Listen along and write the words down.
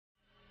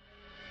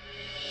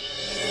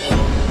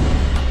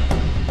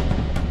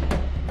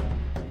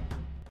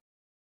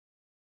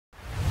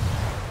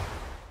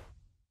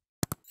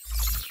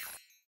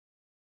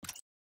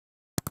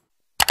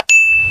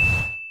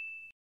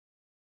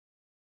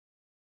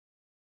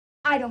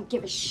I don't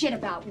give a shit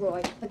about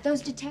Roy, but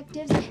those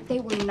detectives, they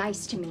were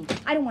nice to me.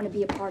 I don't want to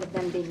be a part of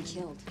them being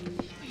killed.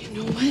 You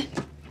know what?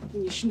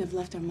 You shouldn't have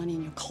left our money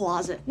in your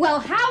closet. Well,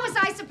 how was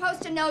I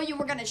supposed to know you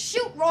were gonna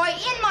shoot Roy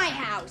in my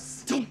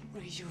house? Don't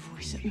raise your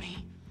voice at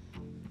me.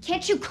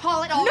 Can't you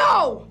call it off?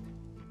 No!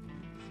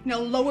 Now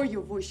lower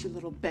your voice, you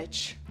little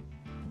bitch.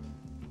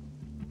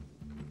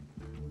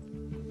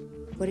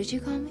 What did you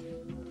call me?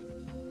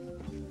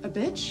 A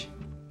bitch?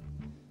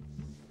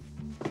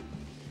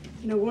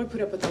 You know, Roy put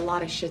up with a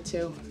lot of shit,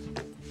 too.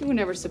 You were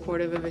never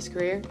supportive of his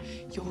career.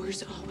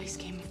 Yours always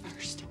came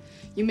first.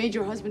 You made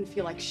your husband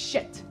feel like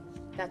shit.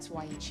 That's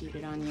why he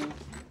cheated on you.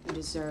 You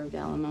deserved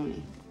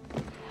alimony.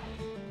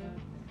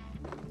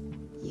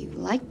 You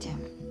liked him.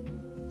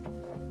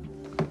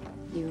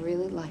 You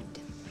really liked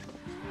him.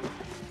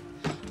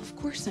 Of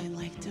course I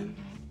liked him.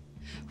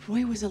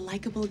 Roy was a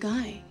likable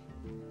guy.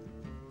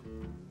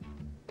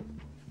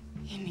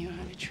 He knew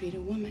how to treat a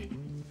woman.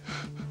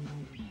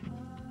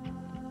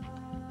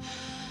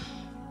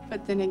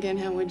 But then again,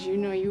 how would you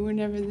know? You were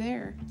never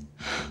there.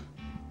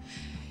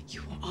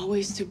 You were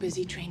always too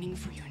busy training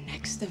for your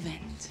next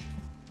event.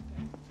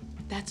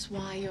 That's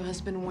why your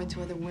husband went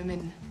to other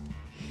women.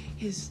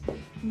 His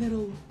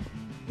little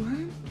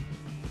worm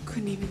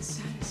couldn't even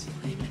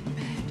satisfy him in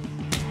bed.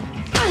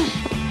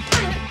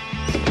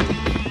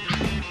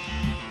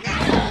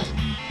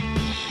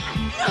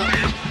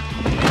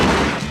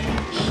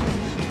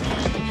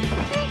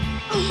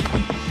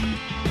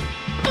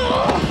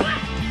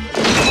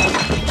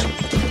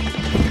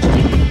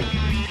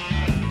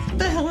 What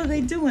the hell are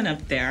they doing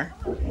up there?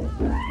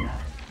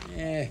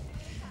 Yeah,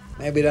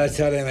 maybe that's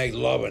how they make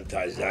love in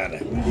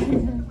Tarzana.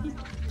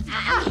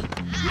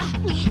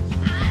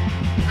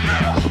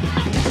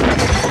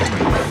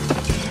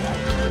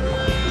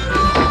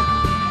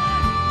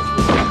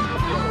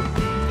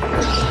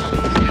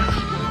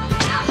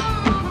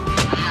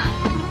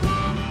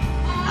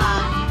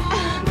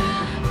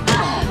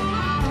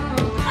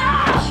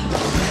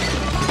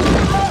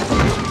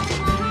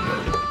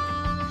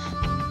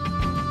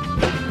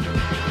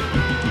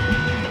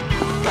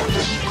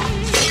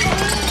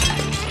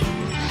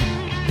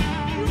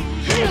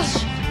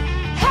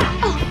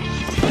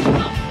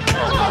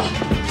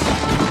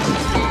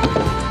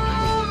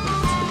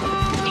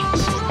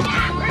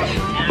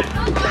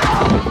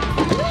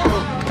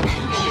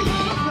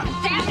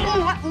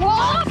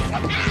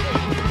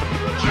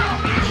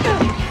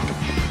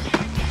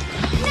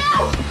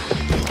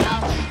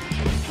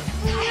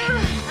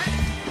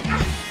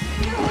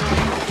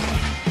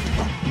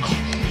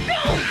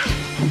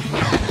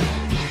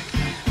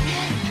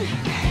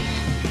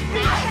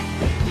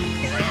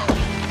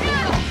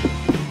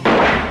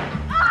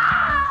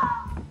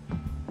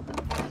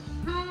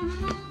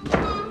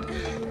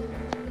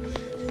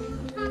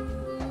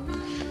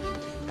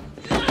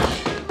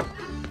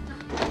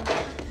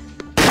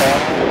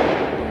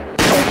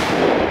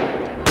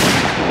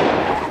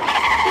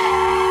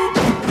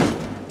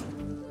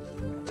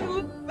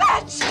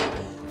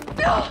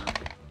 No!